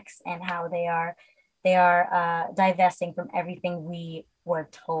X and how they are divesting from everything we were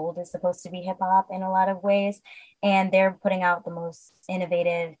told is supposed to be hip hop in a lot of ways. And they're putting out the most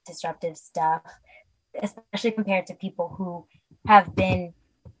innovative, disruptive stuff, especially compared to people who have been,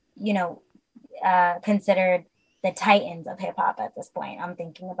 considered the titans of hip hop at this point. I'm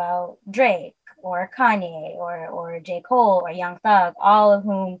thinking about Drake or Kanye or J. Cole or Young Thug, all of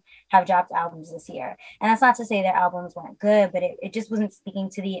whom have dropped albums this year. And that's not to say their albums weren't good, but it just wasn't speaking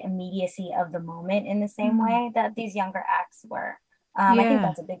to the immediacy of the moment in the same way that these younger acts were. I think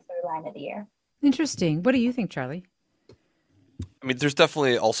that's a big through line of the year. Interesting. What do you think, Charlie? I mean, there's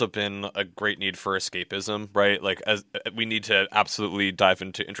definitely also been a great need for escapism, right? Like, as we need to absolutely dive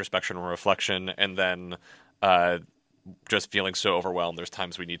into introspection and reflection, and then just feeling so overwhelmed. There's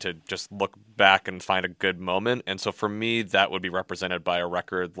times we need to just look back and find a good moment. And so for me, that would be represented by a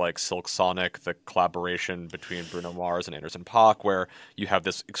record like Silk Sonic, the collaboration between Bruno Mars and Anderson .Paak, where you have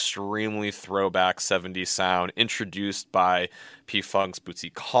this extremely throwback 70s sound introduced by P-Funk's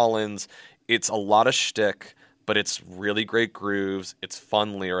Bootsy Collins. It's a lot of shtick, but it's really great grooves, it's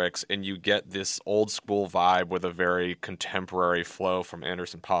fun lyrics, and you get this old school vibe with a very contemporary flow from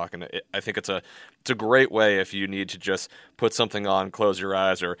Anderson .Paak. And I think it's a great way if you need to just put something on, close your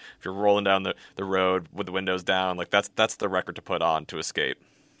eyes, or if you're rolling down the road with the windows down, like that's the record to put on to escape.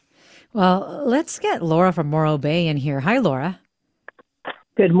 Well, let's get Laura from Morro Bay in here. Hi, Laura.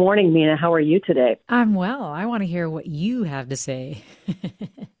 Good morning, Mina. How are you today? I'm well. I want to hear what you have to say.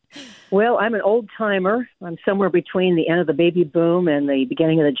 Well, I'm an old timer. I'm somewhere between the end of the baby boom and the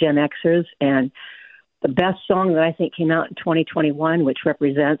beginning of the Gen Xers. And the best song that I think came out in 2021, which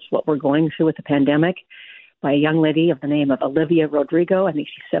represents what we're going through with the pandemic, by a young lady of the name of Olivia Rodrigo. I think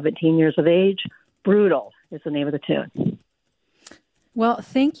she's 17 years of age. Brutal is the name of the tune. Well,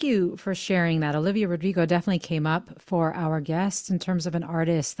 thank you for sharing that. Olivia Rodrigo definitely came up for our guests in terms of an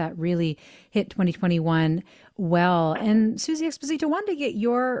artist that really hit 2021 well. And Susie Exposito, wanted to get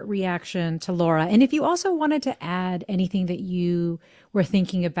your reaction to Laura. And if you also wanted to add anything that you were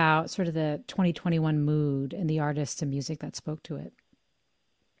thinking about sort of the 2021 mood and the artists and music that spoke to it.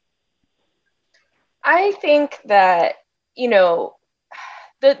 I think that,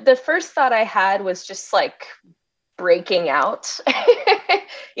 the first thought I had was just like breaking out,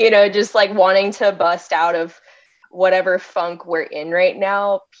 just like wanting to bust out of whatever funk we're in right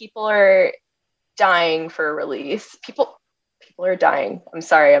now. People are dying for a release. People are dying. I'm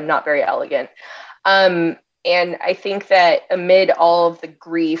sorry, I'm not very elegant. And I think that amid all of the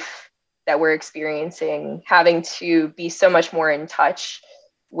grief that we're experiencing, having to be so much more in touch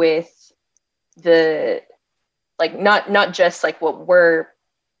with the, like, not just like what we're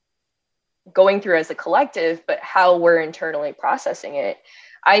going through as a collective, but how we're internally processing it.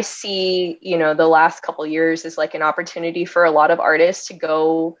 I see, the last couple of years as like an opportunity for a lot of artists to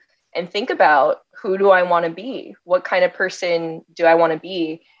go and think about, who do I want to be? What kind of person do I want to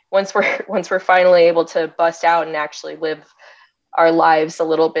be once we're finally able to bust out and actually live our lives a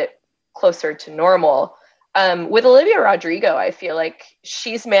little bit closer to normal. With Olivia Rodrigo, I feel like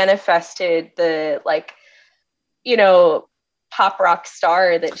she's manifested the, pop rock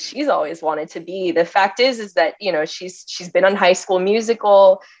star that she's always wanted to be. The fact is that, she's been on High School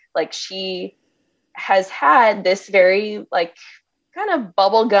Musical. Like, she has had this very like kind of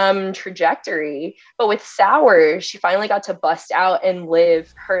bubblegum trajectory, but with Sour, she finally got to bust out and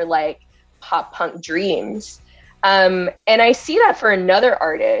live her like pop punk dreams. And I see that for another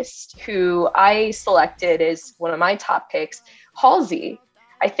artist who I selected as one of my top picks, Halsey.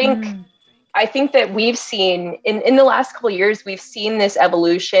 I think that we've seen in the last couple of years, we've seen this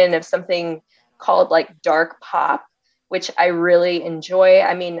evolution of something called like dark pop, which I really enjoy.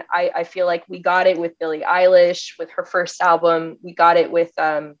 I mean, I feel like we got it with Billie Eilish with her first album. We got it with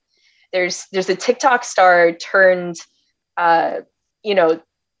there's a TikTok star turned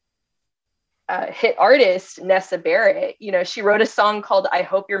hit artist, Nessa Barrett. You know, she wrote a song called I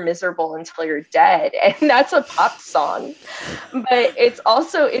Hope You're Miserable Until You're Dead. And that's a pop song. But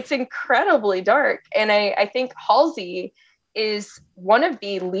it's incredibly dark. And I think Halsey is one of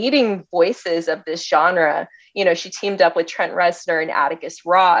the leading voices of this genre. You know, she teamed up with Trent Reznor and Atticus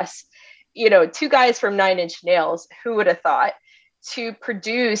Ross, you know, two guys from Nine Inch Nails, who would have thought, to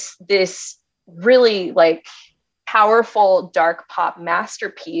produce this really like powerful dark pop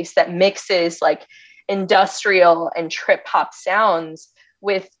masterpiece that mixes like industrial and trip hop sounds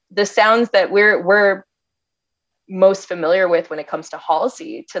with the sounds that we're most familiar with when it comes to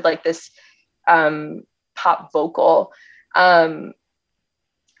Halsey, to like this pop vocal.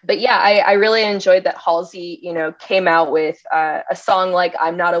 But yeah, I really enjoyed that Halsey, you know, came out with a song like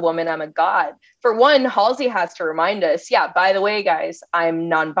I'm Not a Woman, I'm a God. For one, Halsey has to remind us, yeah, by the way, guys, I'm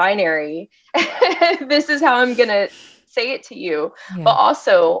non-binary. This is how I'm going to say it to you. Yeah. But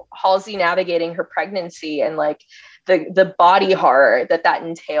also Halsey navigating her pregnancy and like the body horror that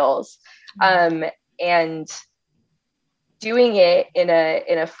entails. And doing it in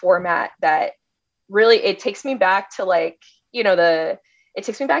a format that really, it takes me back to like, you know, it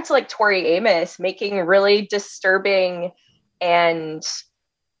takes me back to like Tori Amos making really disturbing and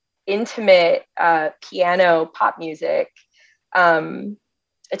intimate piano pop music.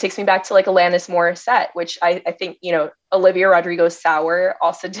 It takes me back to like Alanis Morissette, which I think, you know, Olivia Rodrigo's Sour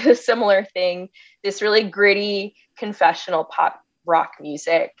also did a similar thing, this really gritty confessional pop rock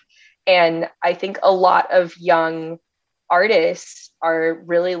music. And I think a lot of young artists are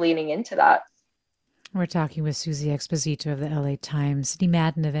really leaning into that. We're talking with Susie Exposito of the LA Times, Sydney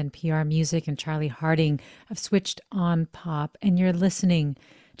Madden of NPR Music, and Charlie Harding of Switched on Pop. And you're listening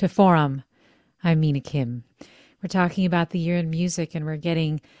to Forum. I'm Mina Kim. We're talking about the year in music, and we're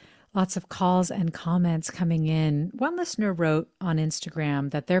getting lots of calls and comments coming in. One listener wrote on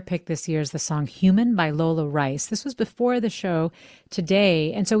Instagram that their pick this year is the song Human by Lola Rice. This was before the show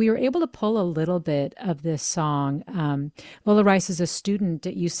today, and so we were able to pull a little bit of this song. Lola Rice is a student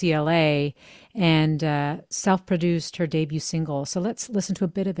at UCLA and self-produced her debut single. So let's listen to a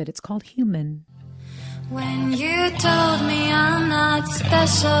bit of it. It's called Human. When you told me I'm not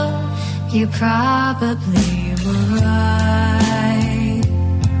special, you probably were right.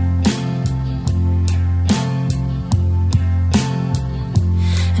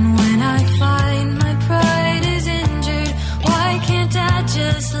 And when I find my pride is injured, why can't I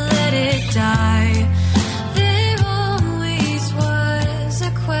just let it die? There always was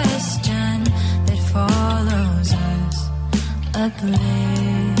a question that follows us,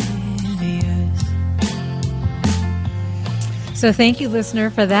 oblivious. So thank you, listener,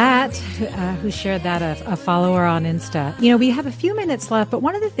 for that, who shared that, a follower on Insta. You know, we have a few minutes left, but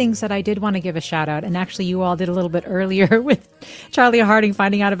one of the things that I did want to give a shout out, and actually you all did a little bit earlier with Charlie Harding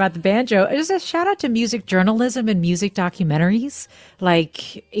finding out about the banjo, is a shout out to music journalism and music documentaries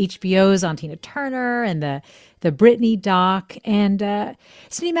like HBO's on Tina Turner and the Britney doc. And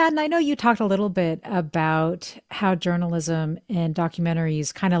Sydney Madden, I know you talked a little bit about how journalism and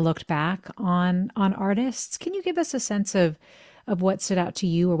documentaries kind of looked back on artists. Can you give us a sense of what stood out to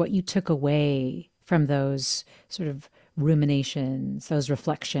you or what you took away from those sort of ruminations, those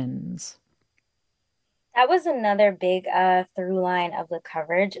reflections? That was another big through line of the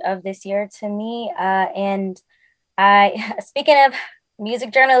coverage of this year to me. And speaking of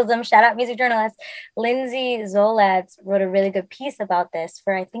music journalism, shout out music journalist, Lindsay Zolatz wrote a really good piece about this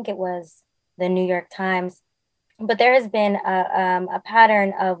for, I think it was the New York Times. But there has been a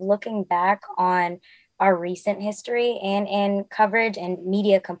pattern of looking back on our recent history and coverage and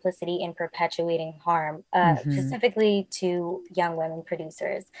media complicity in perpetuating harm, specifically to young women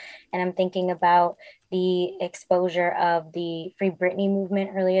producers. And I'm thinking about the exposure of the Free Britney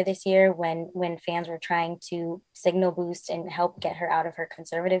movement earlier this year when fans were trying to signal boost and help get her out of her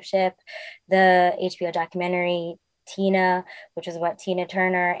conservatorship. The HBO documentary Tina, which is about Tina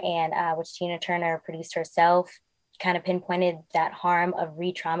Turner and which Tina Turner produced herself, kind of pinpointed that harm of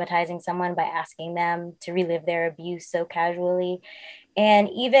re-traumatizing someone by asking them to relive their abuse so casually. And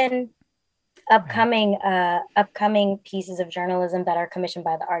even upcoming pieces of journalism that are commissioned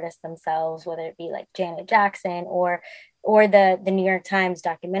by the artists themselves, whether it be like Janet Jackson or the New York Times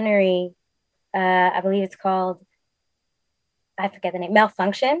documentary. I believe it's called, I forget the name,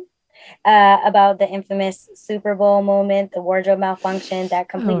 Malfunction, about the infamous Super Bowl moment, the wardrobe malfunction that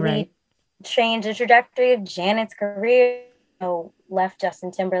completely changed the trajectory of Janet's career. Left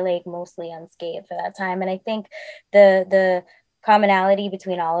Justin Timberlake mostly unscathed for that time. And I think the commonality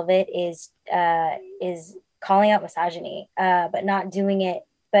between all of it is calling out misogyny, but not doing it.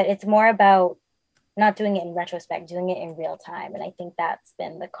 But it's more about not doing it in retrospect, doing it in real time. And I think that's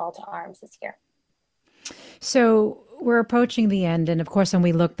been the call to arms this year. So we're approaching the end. And of course, when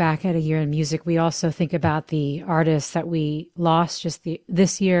we look back at a year in music, we also think about the artists that we lost just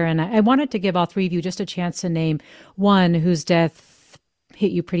this year. And I wanted to give all three of you just a chance to name one whose death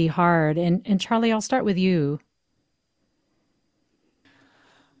hit you pretty hard. And Charlie, I'll start with you.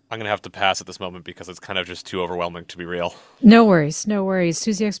 I'm going to have to pass at this moment because it's kind of just too overwhelming to be real. No worries. No worries.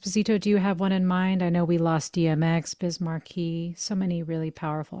 Susie Exposito, do you have one in mind? I know we lost DMX, Biz Markie, so many really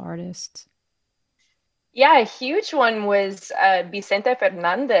powerful artists. Yeah, a huge one was Vicente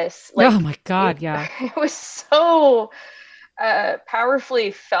Fernandez. Oh my God, yeah. It was so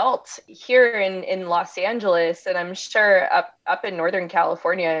powerfully felt here in Los Angeles, and I'm sure up in Northern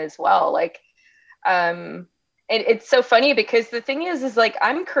California as well. Like, it's so funny because the thing is like,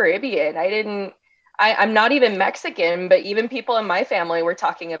 I'm Caribbean. I'm not even Mexican, but even people in my family were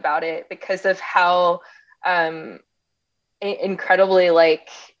talking about it because of how incredibly like,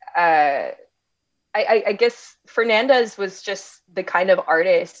 I guess Fernandez was just the kind of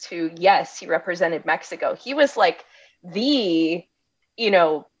artist who, yes, he represented Mexico. He was like the,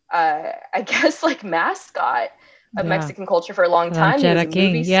 I guess like mascot of Mexican culture for a long time. Ranchera he was a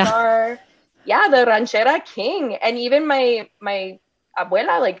movie star. Yeah, the Ranchera King. And even my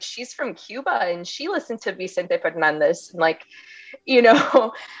abuela, like she's from Cuba and she listened to Vicente Fernandez. And like,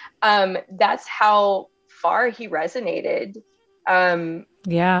 that's how far he resonated.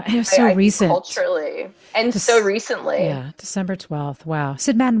 Yeah, it was so recent. Culturally, and so recently. Yeah, December 12th. Wow.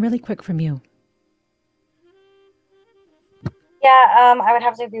 Sid Madden, really quick from you. Yeah, I would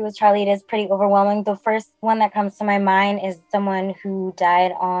have to agree with Charlie. It is pretty overwhelming. The first one that comes to my mind is someone who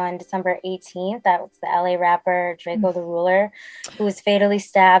died on December 18th. That was the LA rapper Draco the Ruler, who was fatally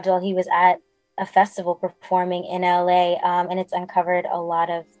stabbed while he was at a festival performing in LA. And it's uncovered a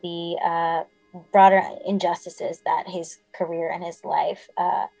lot of the broader injustices that his career and his life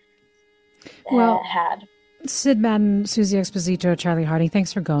had. Sid Madden, Susie Exposito, Charlie Harding,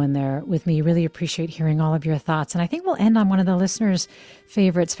 thanks for going there with me. Really appreciate hearing all of your thoughts. And I think we'll end on one of the listeners'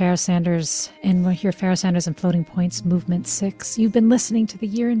 favorites, Pharoah Sanders, and we'll hear Pharoah Sanders and Floating Points, Movement 6. You've been listening to the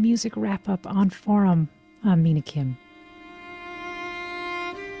Year in Music wrap-up on Forum. I'm Mina Kim.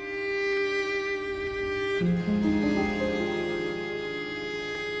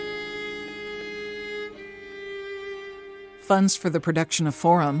 Funds for the production of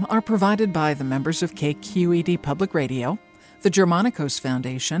Forum are provided by the members of KQED Public Radio, the Germanicos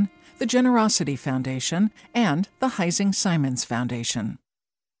Foundation, the Generosity Foundation, and the Heising Simons Foundation.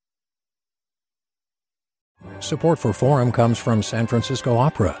 Support for Forum comes from San Francisco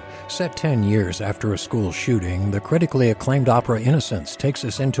Opera. Set 10 years after a school shooting, the critically acclaimed opera Innocence takes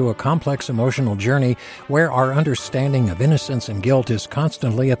us into a complex emotional journey where our understanding of innocence and guilt is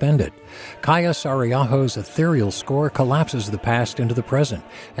constantly upended. Kaya Sariaho's ethereal score collapses the past into the present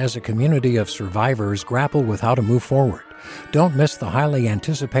as a community of survivors grapple with how to move forward. Don't miss the highly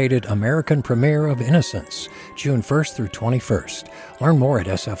anticipated American premiere of Innocence, June 1st through 21st. Learn more at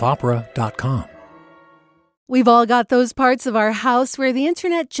sfopera.com. We've all got those parts of our house where the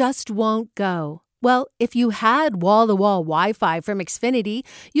internet just won't go. Well, if you had wall-to-wall Wi-Fi from Xfinity,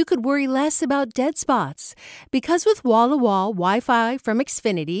 you could worry less about dead spots. Because with wall-to-wall Wi-Fi from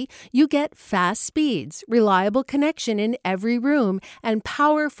Xfinity, you get fast speeds, reliable connection in every room, and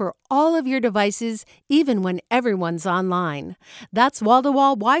power for all of your devices, even when everyone's online. That's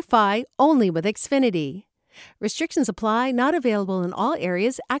wall-to-wall Wi-Fi only with Xfinity. Restrictions apply, not available in all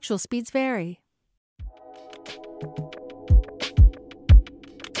areas. Actual speeds vary.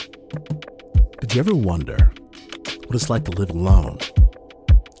 Did you ever wonder what it's like to live alone,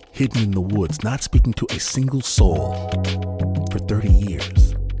 hidden in the woods, not speaking to a single soul for 30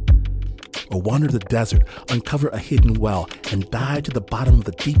 years? Or wander the desert, uncover a hidden well, and dive to the bottom of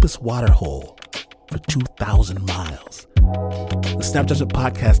the deepest water hole for 2,000 miles? The Snap Judgment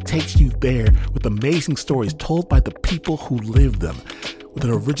Podcast takes you there with amazing stories told by the people who live them, with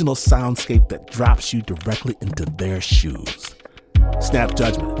an original soundscape that drops you directly into their shoes. Snap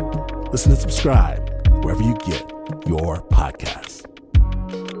Judgment. Listen and subscribe wherever you get your podcasts.